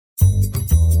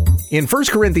In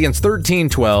 1 Corinthians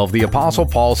 13:12, the Apostle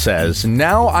Paul says,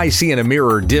 "Now I see in a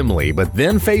mirror dimly, but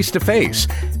then face to face.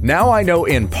 Now I know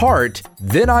in part,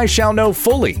 then I shall know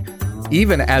fully,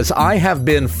 even as I have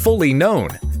been fully known,"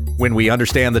 when we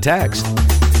understand the text.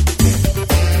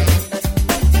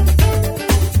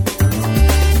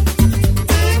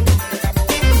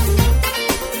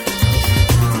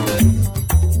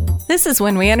 This is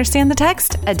When We Understand the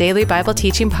Text, a daily Bible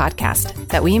teaching podcast,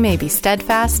 that we may be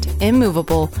steadfast,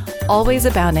 immovable, always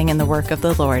abounding in the work of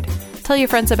the Lord. Tell your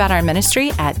friends about our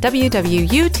ministry at www.utt.com.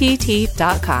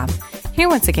 Here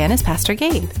once again is Pastor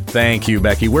Gabe. Thank you,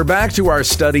 Becky. We're back to our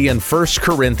study in 1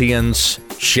 Corinthians.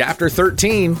 Chapter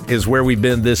 13 is where we've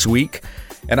been this week,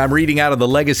 and I'm reading out of the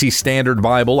Legacy Standard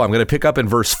Bible. I'm going to pick up in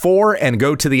verse 4 and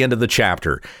go to the end of the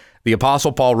chapter. The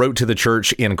Apostle Paul wrote to the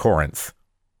church in Corinth.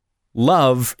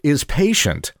 Love is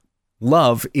patient.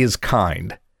 Love is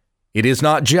kind. It is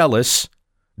not jealous,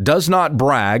 does not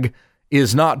brag,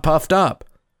 is not puffed up.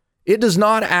 It does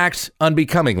not act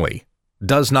unbecomingly,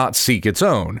 does not seek its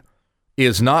own,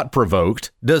 is not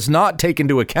provoked, does not take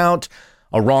into account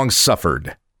a wrong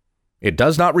suffered. It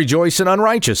does not rejoice in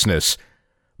unrighteousness,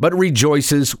 but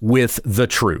rejoices with the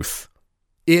truth.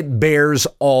 It bears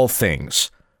all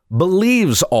things,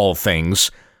 believes all things,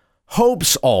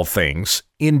 hopes all things,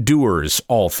 endures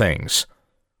all things.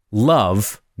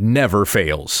 Love never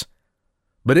fails.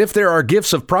 But if there are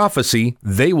gifts of prophecy,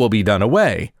 they will be done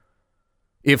away.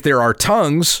 If there are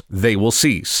tongues, they will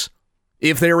cease.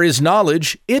 If there is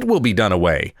knowledge, it will be done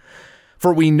away.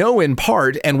 For we know in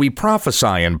part and we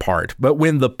prophesy in part, but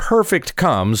when the perfect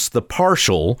comes, the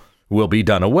partial will be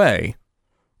done away.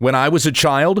 When I was a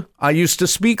child, I used to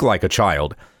speak like a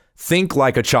child, think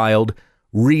like a child,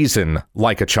 reason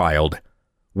like a child.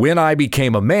 When I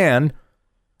became a man,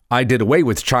 I did away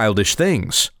with childish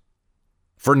things.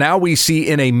 For now we see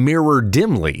in a mirror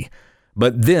dimly,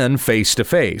 but then face to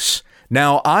face.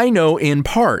 Now I know in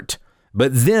part,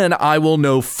 but then I will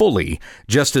know fully,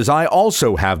 just as I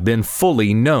also have been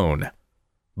fully known.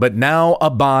 But now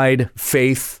abide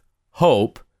faith,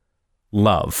 hope,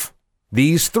 love.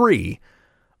 These three,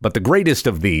 but the greatest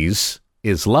of these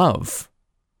is love.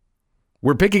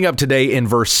 We're picking up today in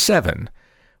verse 7,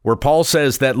 where Paul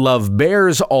says that love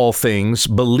bears all things,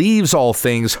 believes all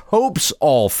things, hopes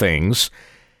all things,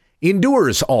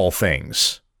 endures all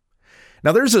things.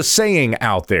 Now, there's a saying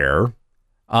out there.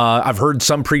 I've heard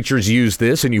some preachers use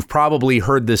this, and you've probably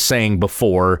heard this saying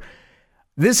before.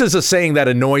 This is a saying that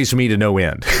annoys me to no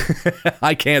end.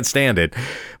 I can't stand it.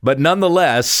 But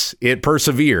nonetheless, it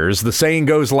perseveres. The saying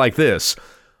goes like this: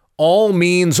 all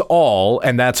means all,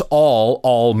 and that's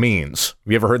all means.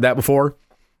 Have you ever heard that before?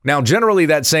 Now, generally,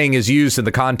 that saying is used in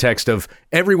the context of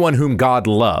everyone whom God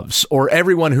loves, or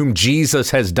everyone whom Jesus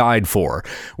has died for.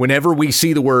 Whenever we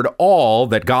see the word all,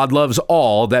 that God loves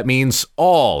all, that means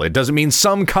all. It doesn't mean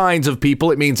some kinds of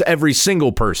people. It means every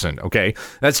single person, okay?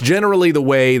 That's generally the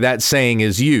way that saying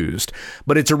is used.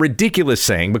 But it's a ridiculous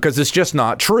saying because it's just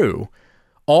not true.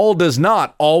 All does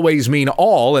not always mean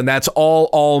all, and that's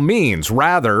all means.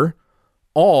 Rather,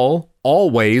 all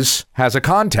always has a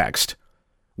context.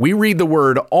 We read the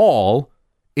word all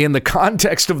in the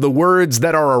context of the words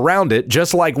that are around it,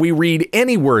 just like we read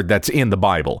any word that's in the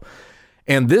Bible.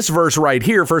 And this verse right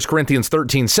here, 1 Corinthians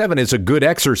 13:7, is a good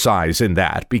exercise in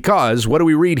that, because what do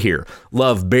we read here?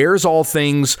 Love bears all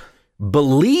things,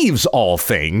 believes all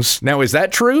things. Now, is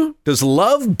that true? Does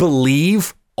love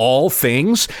believe all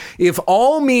things? If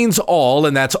all means all,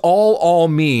 and that's all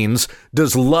means,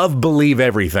 does love believe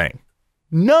everything?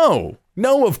 No,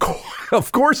 of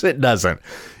course it doesn't.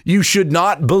 You should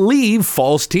not believe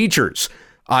false teachers.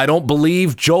 I don't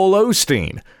believe Joel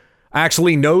Osteen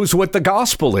actually knows what the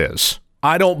gospel is.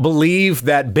 I don't believe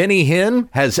that Benny Hinn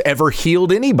has ever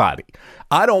healed anybody.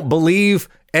 I don't believe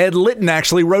Ed Litton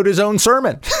actually wrote his own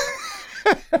sermon.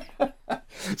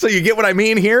 So you get what I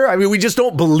mean here? I mean, we just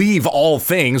don't believe all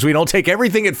things. We don't take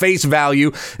everything at face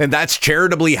value, and that's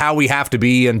charitably how we have to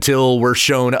be until we're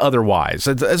shown otherwise.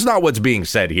 That's not what's being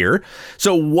said here.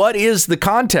 So what is the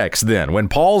context then? When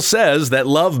Paul says that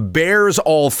love bears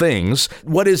all things,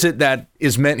 what is it that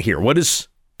is meant here? What does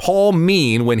Paul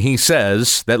mean when he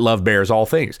says that love bears all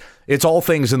things? It's all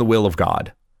things in the will of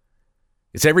God.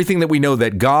 It's everything that we know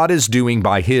that God is doing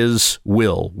by his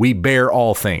will. We bear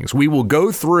all things. We will go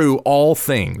through all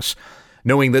things,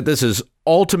 knowing that this is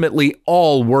ultimately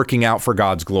all working out for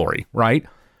God's glory, right?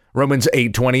 Romans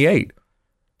 8:28.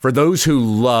 For those who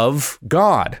love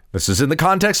God, this is in the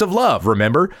context of love,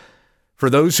 remember? For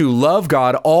those who love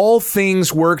God, all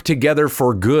things work together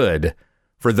for good,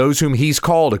 for those whom he's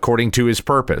called according to his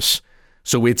purpose.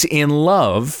 So it's in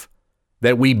love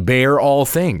that we bear all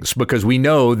things, because we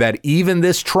know that even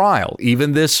this trial,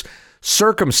 even this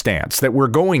circumstance that we're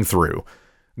going through,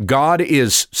 God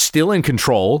is still in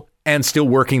control and still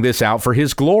working this out for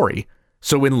his glory.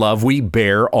 So in love, we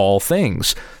bear all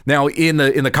things. Now, in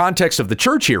the context of the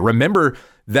church here, remember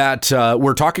that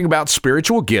we're talking about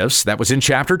spiritual gifts. That was in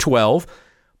chapter 12.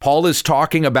 Paul is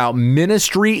talking about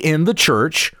ministry in the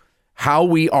church, how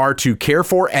we are to care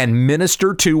for and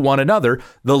minister to one another,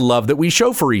 the love that we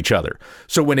show for each other.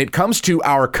 So when it comes to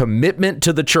our commitment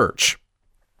to the church,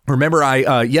 remember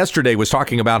I yesterday was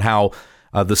talking about how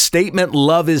the statement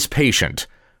love is patient.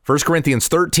 1 Corinthians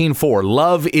 13:4,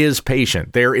 love is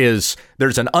patient. There's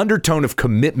an undertone of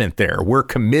commitment there. We're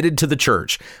committed to the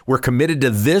church. We're committed to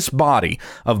this body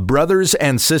of brothers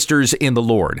and sisters in the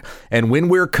Lord. And when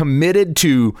we're committed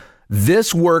to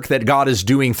this work that God is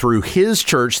doing through his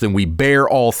church, then we bear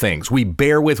all things. We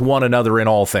bear with one another in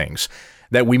all things,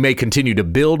 that we may continue to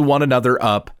build one another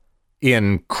up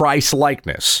in Christ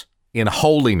likeness, in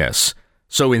holiness.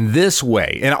 So in this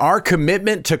way, in our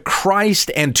commitment to Christ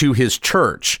and to his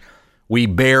church, we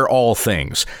bear all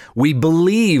things. We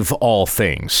believe all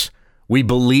things. We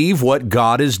believe what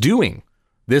God is doing,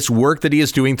 this work that he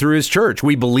is doing through his church.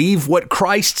 We believe what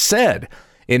Christ said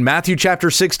in Matthew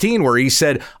chapter 16, where he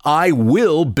said, I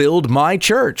will build my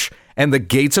church, and the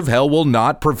gates of hell will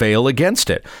not prevail against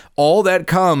it. All that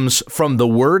comes from the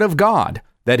word of God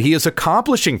that he is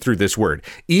accomplishing through this word,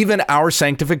 even our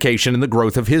sanctification and the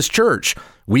growth of his church.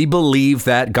 We believe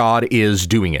that God is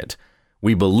doing it.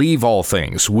 We believe all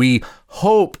things. We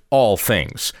hope all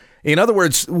things. In other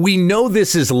words, we know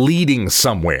this is leading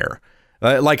somewhere.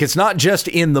 Like, it's not just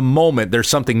in the moment there's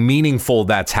something meaningful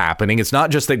that's happening. It's not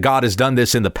just that God has done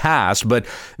this in the past, but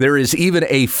there is even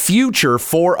a future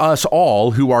for us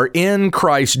all who are in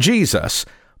Christ Jesus.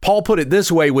 Paul put it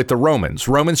this way with the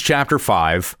Romans chapter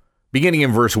 5, beginning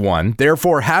in verse 1,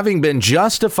 therefore, having been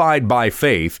justified by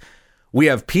faith, we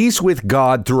have peace with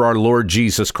God through our Lord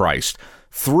Jesus Christ,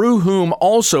 through whom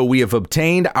also we have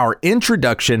obtained our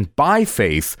introduction by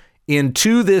faith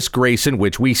into this grace in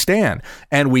which we stand,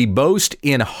 and we boast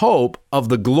in hope of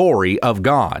the glory of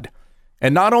God.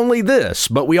 And not only this,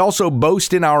 but we also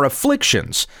boast in our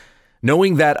afflictions,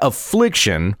 knowing that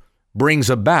affliction brings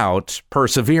about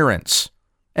perseverance,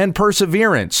 and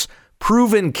perseverance,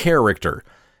 proven character,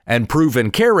 and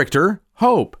proven character,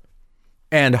 hope.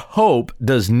 And hope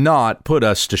does not put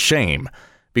us to shame,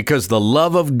 because the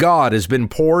love of God has been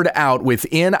poured out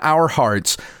within our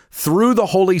hearts through the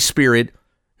Holy Spirit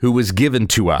who was given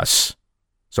to us.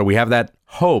 So we have that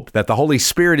hope that the Holy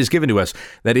Spirit is given to us,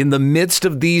 that in the midst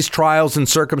of these trials and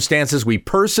circumstances we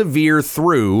persevere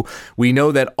through. We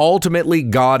know that ultimately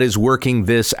God is working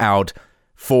this out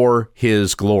for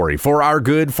his glory, for our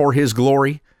good, for his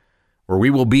glory, where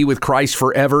we will be with Christ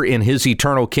forever in his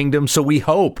eternal kingdom. So we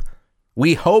hope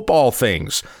all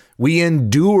things. We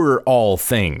endure all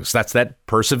things. That's that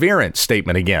perseverance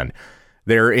statement again.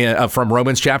 There from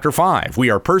Romans chapter 5. We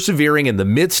are persevering in the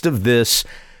midst of this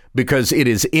because it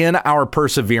is in our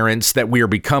perseverance that we are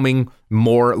becoming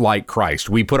more like Christ.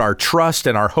 We put our trust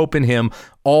and our hope in him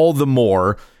all the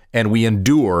more, and we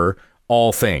endure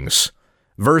all things.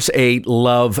 Verse 8,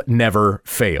 love never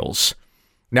fails.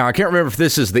 Now, I can't remember if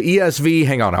this is the ESV.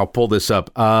 Hang on, I'll pull this up.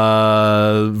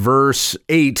 Verse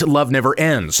 8, love never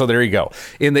ends. So there you go.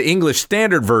 In the English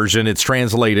Standard Version, it's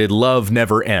translated, love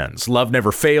never ends. Love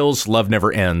never fails, love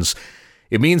never ends.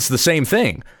 It means the same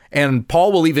thing. And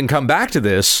Paul will even come back to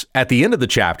this at the end of the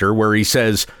chapter where he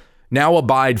says, now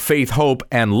abide faith, hope,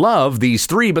 and love, these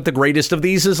three, but the greatest of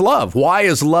these is love. Why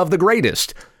is love the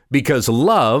greatest? Because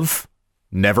love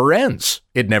never ends.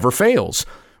 It never fails.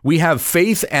 We have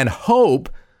faith and hope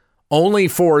only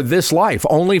for this life,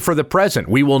 only for the present.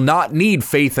 We will not need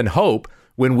faith and hope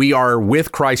when we are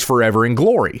with Christ forever in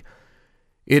glory.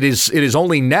 It is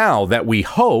only now that we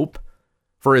hope,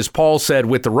 for as Paul said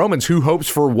with the Romans, who hopes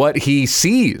for what he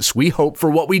sees? We hope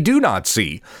for what we do not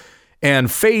see.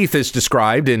 And faith is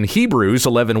described in Hebrews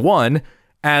 11:1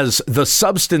 as the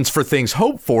substance for things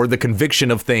hoped for, the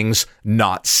conviction of things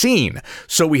not seen.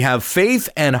 So we have faith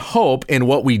and hope in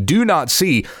what we do not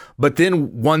see, but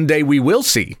then one day we will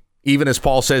see. Even as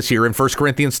Paul says here in 1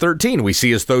 Corinthians 13, we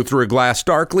see as though through a glass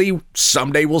darkly,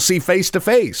 someday we'll see face to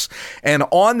face. And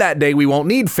on that day, we won't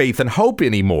need faith and hope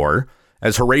anymore.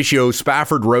 As Horatio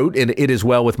Spafford wrote in It Is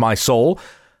Well With My Soul,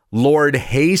 Lord,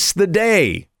 haste the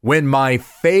day when my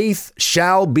faith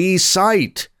shall be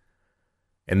sight.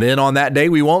 And then on that day,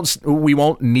 we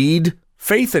won't need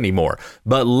faith anymore,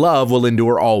 but love will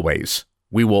endure always.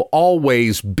 We will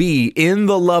always be in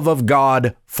the love of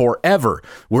God forever.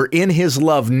 We're in his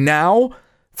love now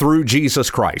through Jesus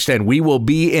Christ, and we will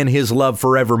be in his love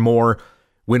forevermore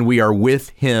when we are with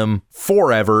him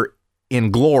forever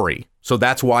in glory. So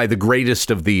that's why the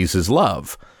greatest of these is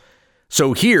love.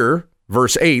 So here,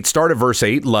 verse 8, start at verse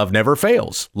 8, love never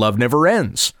fails. Love never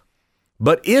ends.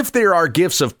 But if there are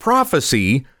gifts of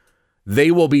prophecy,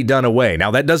 they will be done away.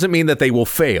 Now, that doesn't mean that they will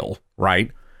fail,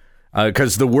 right?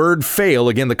 Because the word fail,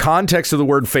 again, the context of the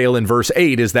word fail in verse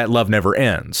 8 is that love never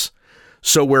ends.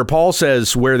 So where Paul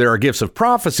says where there are gifts of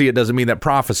prophecy, it doesn't mean that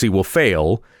prophecy will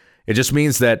fail. It just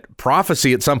means that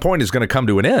prophecy at some point is going to come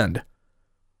to an end.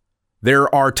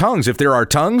 There are tongues. If there are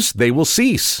tongues, they will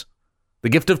cease. The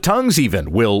gift of tongues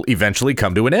even will eventually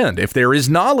come to an end. If there is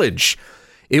knowledge,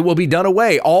 it will be done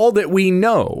away. All that we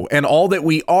know and all that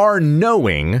we are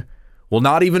knowing will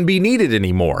not even be needed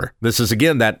anymore. This is,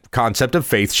 again, that concept of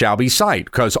faith shall be sight,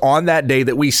 because on that day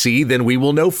that we see, then we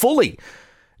will know fully,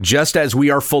 just as we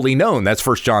are fully known. That's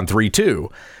 1 John 3:2.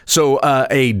 So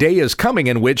a day is coming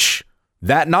in which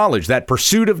that knowledge, that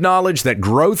pursuit of knowledge, that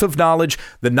growth of knowledge,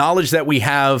 the knowledge that we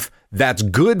have that's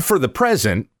good for the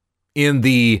present in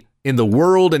the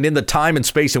world and in the time and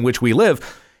space in which we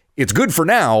live, it's good for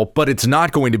now, but it's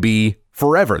not going to be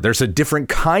forever. There's a different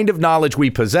kind of knowledge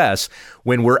we possess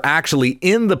when we're actually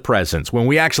in the presence, when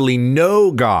we actually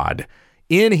know God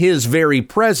in his very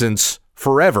presence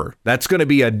forever. That's going to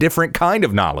be a different kind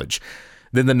of knowledge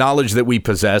than the knowledge that we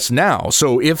possess now.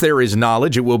 So if there is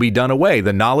knowledge, it will be done away.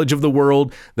 The knowledge of the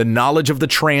world, the knowledge of the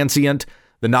transient,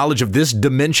 the knowledge of this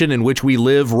dimension in which we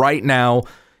live right now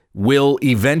will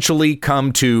eventually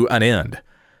come to an end.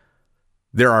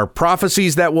 There are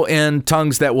prophecies that will end,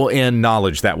 tongues that will end,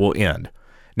 knowledge that will end.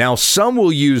 Now, some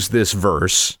will use this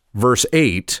verse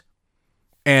 8,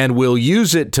 and will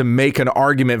use it to make an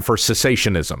argument for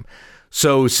cessationism.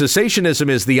 So cessationism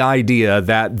is the idea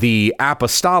that the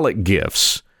apostolic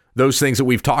gifts, those things that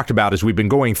we've talked about as we've been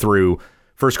going through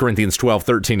 1 Corinthians 12,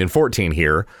 13, and 14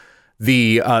 here,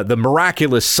 the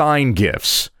miraculous sign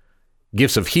gifts,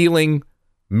 gifts of healing,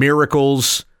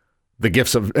 miracles, the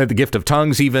gift of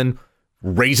tongues even,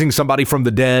 raising somebody from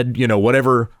the dead,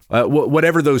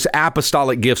 whatever those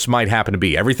apostolic gifts might happen to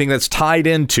be. Everything that's tied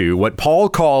into what Paul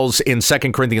calls in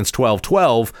 2 Corinthians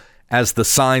 12:12 as the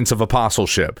signs of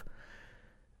apostleship.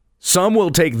 Some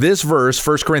will take this verse,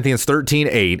 1 Corinthians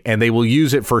 13:8, and they will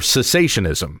use it for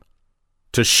cessationism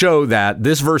to show that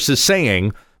this verse is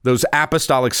saying those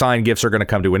apostolic sign gifts are going to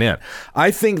come to an end.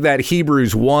 I think that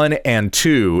Hebrews 1 and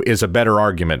 2 is a better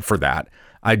argument for that.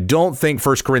 I don't think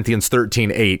 1 Corinthians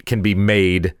 13:8 can be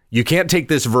made. You can't take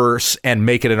this verse and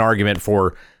make it an argument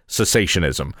for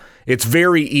cessationism. It's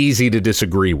very easy to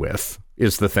disagree with,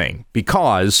 is the thing,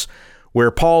 because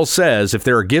where Paul says, if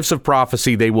there are gifts of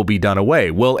prophecy, they will be done away.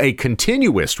 Well, a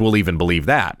continuist will even believe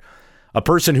that. A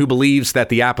person who believes that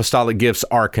the apostolic gifts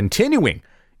are continuing,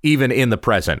 even in the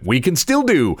present. We can still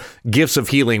do gifts of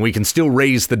healing. We can still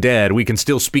raise the dead. We can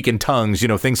still speak in tongues,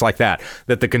 things like that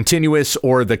the continuous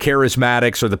or the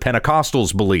charismatics or the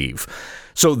Pentecostals believe.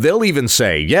 So they'll even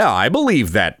say, yeah, I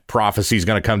believe that prophecy is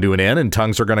going to come to an end and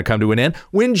tongues are going to come to an end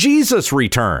when Jesus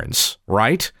returns,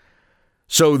 right?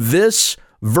 So this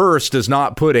verse does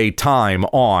not put a time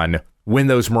on when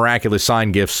those miraculous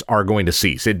sign gifts are going to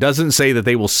cease. It doesn't say that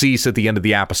they will cease at the end of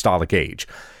the apostolic age.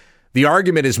 The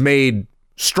argument is made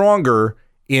stronger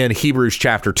in Hebrews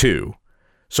chapter 2.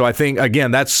 So I think,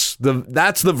 again, that's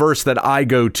the verse that I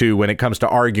go to when it comes to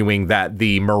arguing that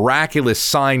the miraculous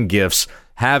sign gifts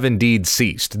have indeed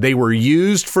ceased. They were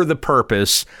used for the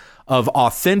purpose of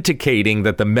authenticating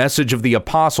that the message of the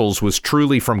apostles was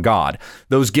truly from God.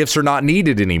 Those gifts are not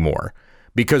needed anymore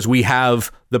because we have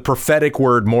the prophetic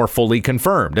word more fully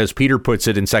confirmed, as Peter puts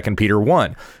it in 2 Peter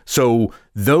 1. So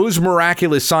those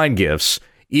miraculous sign gifts,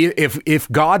 if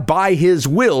God by his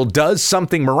will does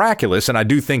something miraculous, and I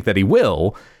do think that he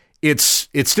will, it's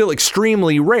still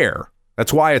extremely rare.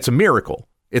 That's why it's a miracle.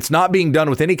 It's not being done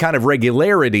with any kind of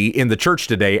regularity in the church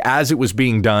today as it was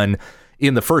being done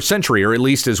in the first century, or at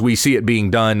least as we see it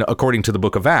being done according to the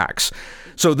book of Acts.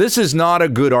 So this is not a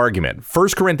good argument.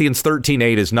 1 Corinthians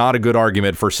 13:8 is not a good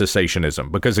argument for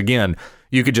cessationism, because again,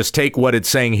 you could just take what it's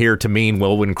saying here to mean,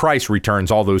 well, when Christ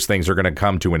returns, all those things are going to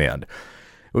come to an end.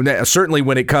 Certainly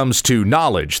when it comes to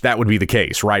knowledge, that would be the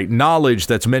case, right? Knowledge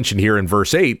that's mentioned here in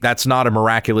verse 8, that's not a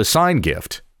miraculous sign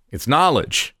gift. It's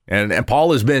knowledge. And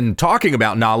Paul has been talking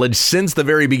about knowledge since the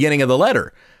very beginning of the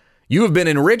letter. You have been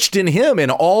enriched in him in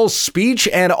all speech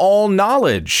and all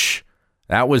knowledge.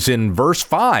 That was in verse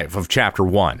 5 of chapter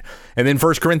 1. And then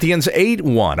 1 Corinthians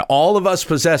 8:1. All of us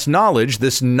possess knowledge.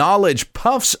 This knowledge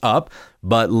puffs up,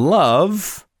 but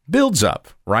love builds up,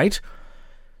 right?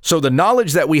 So the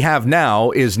knowledge that we have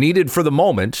now is needed for the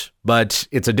moment, but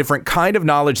it's a different kind of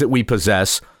knowledge that we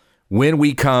possess when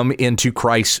we come into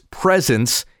Christ's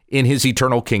presence in his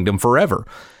eternal kingdom forever.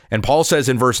 And Paul says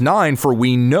in verse 9, for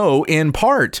we know in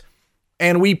part,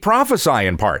 and we prophesy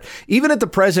in part. Even at the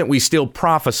present, we still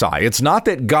prophesy. It's not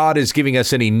that God is giving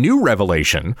us any new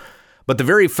revelation, but the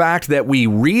very fact that we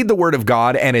read the word of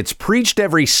God and it's preached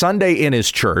every Sunday in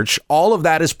his church, all of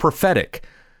that is prophetic.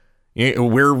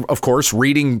 We're, of course,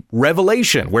 reading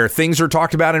Revelation, where things are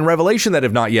talked about in Revelation that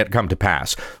have not yet come to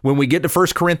pass. When we get to 1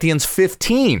 Corinthians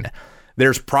 15,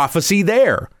 there's prophecy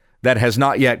there that has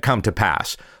not yet come to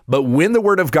pass. But when the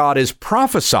word of God is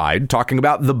prophesied, talking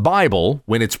about the Bible,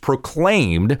 when it's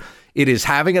proclaimed, it is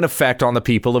having an effect on the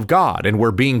people of God, and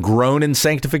we're being grown in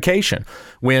sanctification.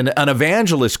 When an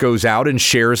evangelist goes out and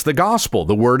shares the gospel,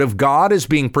 the word of God is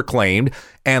being proclaimed,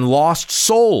 and lost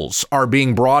souls are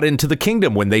being brought into the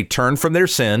kingdom when they turn from their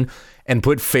sin and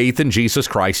put faith in Jesus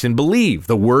Christ and believe.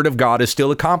 The word of God is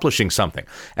still accomplishing something.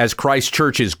 As Christ's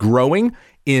church is growing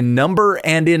in number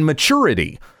and in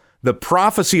maturity, the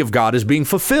prophecy of God is being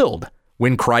fulfilled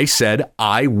when Christ said,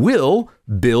 I will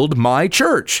build my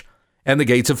church, and the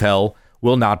gates of hell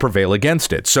will not prevail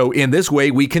against it. So in this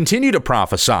way, we continue to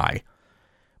prophesy.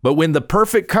 But when the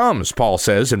perfect comes, Paul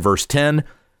says in verse 10,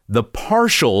 the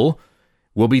partial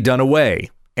will be done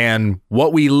away. And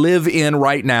what we live in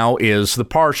right now is the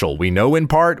partial. We know in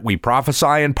part, we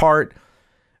prophesy in part,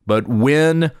 but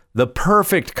when the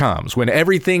perfect comes, when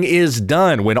everything is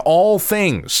done, when all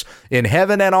things in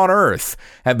heaven and on earth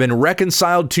have been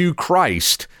reconciled to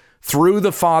Christ through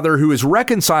the Father who is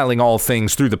reconciling all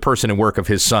things through the person and work of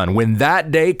his Son, when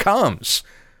that day comes,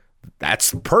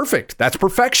 that's perfect. That's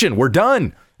perfection. We're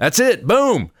done. That's it.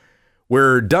 Boom.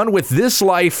 We're done with this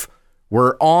life.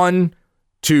 We're on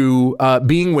to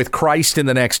being with Christ in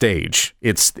the next age.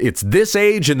 It's this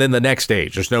age and then the next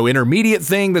age. There's no intermediate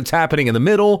thing that's happening in the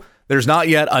middle. There's not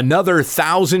yet another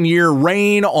 1,000-year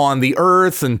reign on the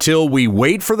earth until we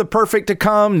wait for the perfect to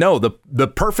come. No, the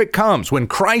perfect comes. When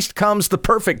Christ comes, the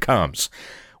perfect comes.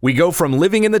 We go from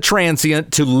living in the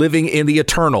transient to living in the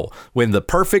eternal. When the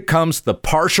perfect comes, the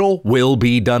partial will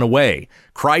be done away.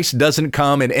 Christ doesn't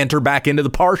come and enter back into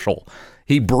the partial.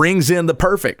 He brings in the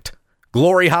perfect.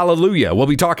 Glory, hallelujah. We'll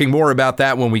be talking more about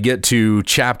that when we get to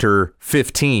chapter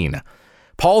 15.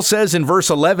 Paul says in verse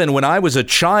 11, when I was a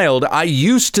child, I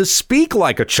used to speak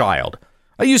like a child.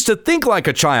 I used to think like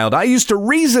a child. I used to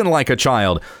reason like a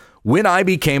child. When I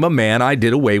became a man, I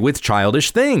did away with childish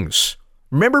things.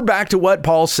 Remember back to what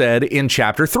Paul said in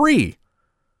chapter 3.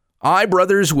 I,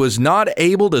 brothers, was not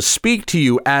able to speak to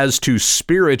you as to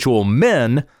spiritual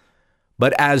men,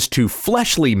 but as to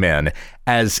fleshly men,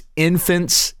 as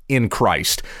infants in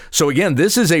Christ. So again,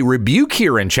 this is a rebuke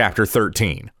here in chapter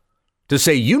 13 to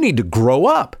say you need to grow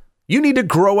up. You need to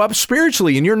grow up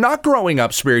spiritually, and you're not growing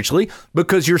up spiritually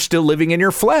because you're still living in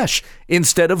your flesh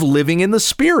instead of living in the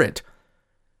Spirit.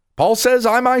 Paul says,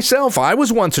 I myself, I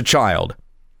was once a child.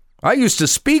 I used to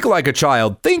speak like a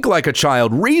child, think like a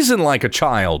child, reason like a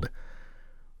child.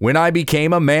 When I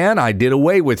became a man, I did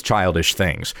away with childish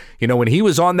things. You know, when he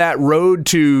was on that road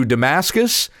to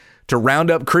Damascus to round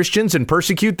up Christians and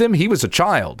persecute them, he was a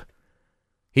child.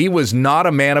 He was not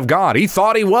a man of God. He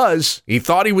thought he was. He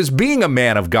thought he was being a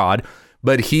man of God,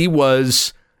 but he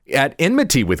was at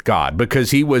enmity with God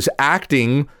because he was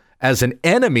acting as an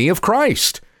enemy of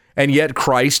Christ. And yet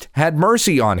Christ had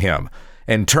mercy on him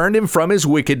and turned him from his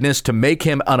wickedness to make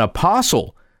him an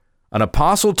apostle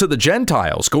to the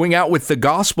Gentiles, going out with the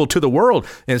gospel to the world.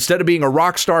 Instead of being a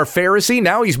rock star Pharisee,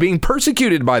 now he's being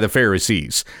persecuted by the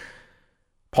Pharisees.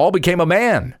 Paul became a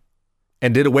man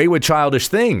and did away with childish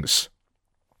things.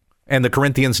 And the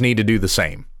Corinthians need to do the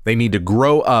same. They need to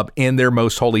grow up in their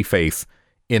most holy faith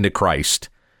into Christ.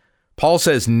 Paul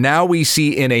says, now we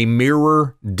see in a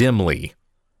mirror dimly,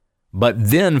 but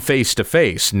then face to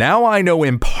face. Now I know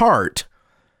in part,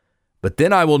 but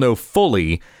then I will know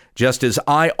fully, just as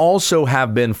I also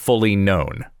have been fully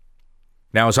known.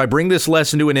 Now, as I bring this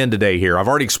lesson to an end today here, I've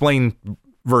already explained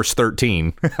verse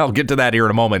 13. I'll get to that here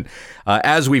in a moment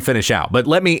as we finish out. But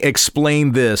let me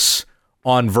explain this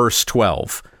on verse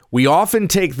 12. We often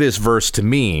take this verse to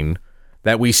mean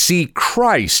that we see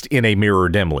Christ in a mirror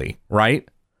dimly, right?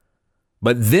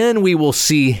 But then we will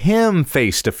see him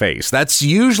face to face. That's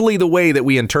usually the way that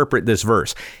we interpret this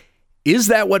verse. Is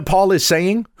that what Paul is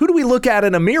saying? Who do we look at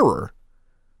in a mirror?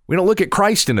 We don't look at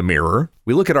Christ in a mirror.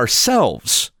 We look at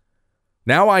ourselves.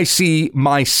 Now I see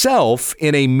myself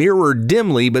in a mirror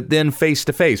dimly, but then face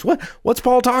to face. What's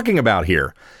Paul talking about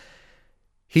here?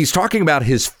 He's talking about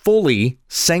his fully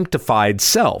sanctified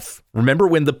self. Remember,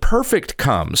 when the perfect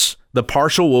comes, the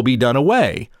partial will be done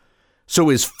away. So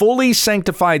his fully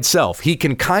sanctified self, he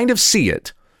can kind of see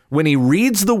it when he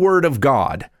reads the word of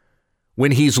God.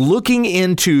 when he's looking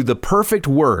into the perfect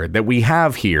word that we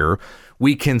have here,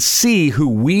 we can see who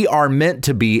we are meant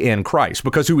to be in Christ,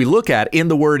 because who we look at in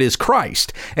the word is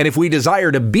Christ. And if we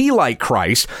desire to be like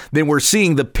Christ, then we're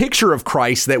seeing the picture of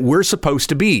Christ that we're supposed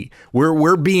to be.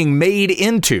 We're being made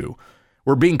into.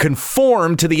 We're being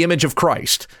conformed to the image of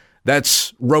Christ.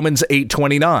 That's Romans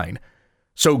 8:29.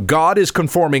 So God is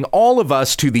conforming all of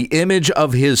us to the image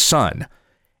of his Son.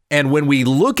 And when we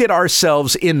look at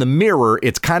ourselves in the mirror,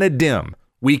 it's kind of dim.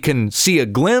 We can see a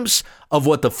glimpse of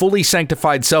what the fully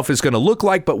sanctified self is going to look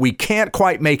like, but we can't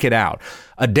quite make it out.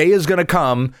 A day is going to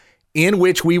come in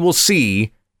which we will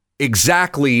see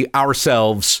exactly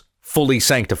ourselves fully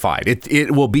sanctified.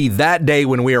 It will be that day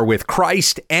when we are with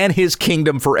Christ and his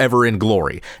kingdom forever in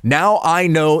glory. Now I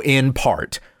know in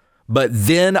part, but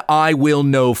then I will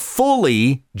know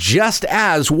fully, just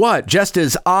as what? Just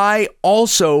as I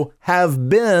also have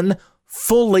been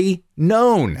fully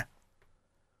known.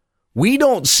 We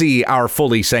don't see our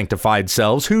fully sanctified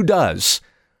selves. Who does?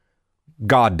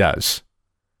 God does.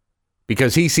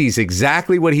 Because he sees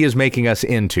exactly what he is making us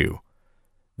into.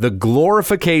 The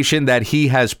glorification that he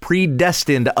has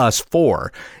predestined us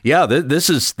for. Yeah, this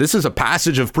is a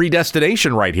passage of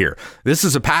predestination right here. This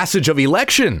is a passage of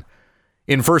election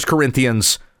in 1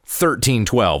 Corinthians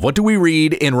 13:12. What do we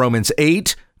read in Romans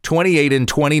 8:28 and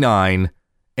 29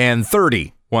 and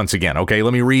 30? Once again, okay,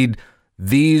 let me read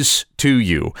these to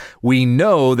you. We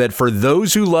know that for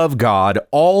those who love God,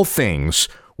 all things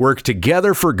work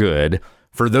together for good,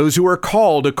 for those who are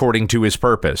called according to his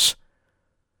purpose.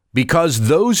 Because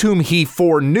those whom he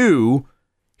foreknew,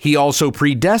 he also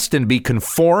predestined to be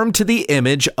conformed to the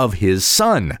image of his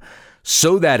Son,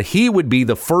 so that he would be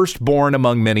the firstborn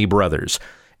among many brothers.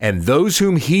 And those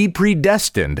whom he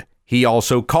predestined, he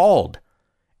also called.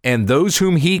 And those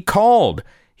whom he called,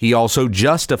 he also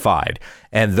justified.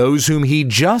 And those whom he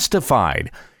justified,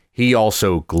 he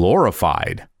also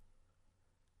glorified.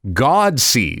 God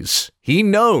sees, he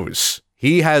knows,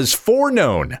 he has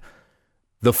foreknown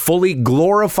the fully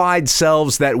glorified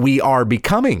selves that we are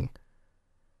becoming.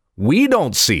 We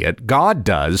don't see it, God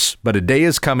does, but a day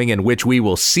is coming in which we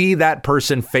will see that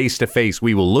person face to face.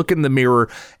 We will look in the mirror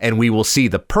and we will see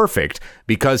the perfect,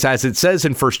 because as it says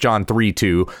in 1 John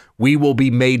 3:2, we will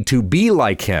be made to be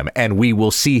like him and we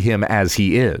will see him as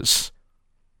he is.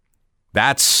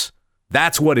 That's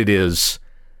what it is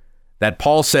that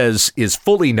Paul says is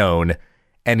fully known,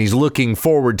 and he's looking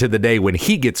forward to the day when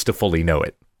he gets to fully know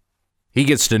it. He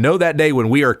gets to know that day when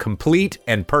we are complete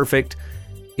and perfect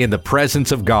in the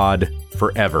presence of God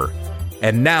forever.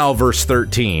 And now verse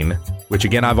 13, which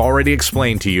again I've already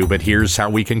explained to you, but here's how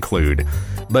we conclude.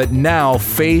 But now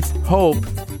faith, hope,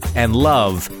 and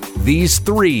love, these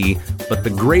three, but the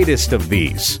greatest of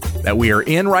these that we are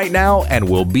in right now and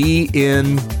will be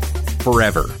in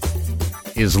forever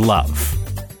is love.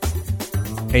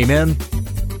 Amen.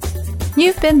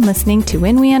 You've been listening to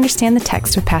When We Understand the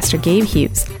Text with Pastor Gabe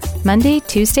Hughes. Monday,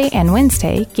 Tuesday, and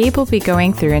Wednesday, Gabe will be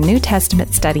going through a New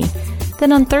Testament study.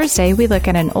 Then on Thursday, we look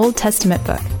at an Old Testament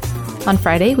book. On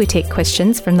Friday, we take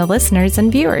questions from the listeners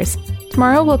and viewers.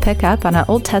 Tomorrow, we'll pick up on an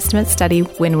Old Testament study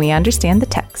when we understand the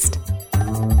text.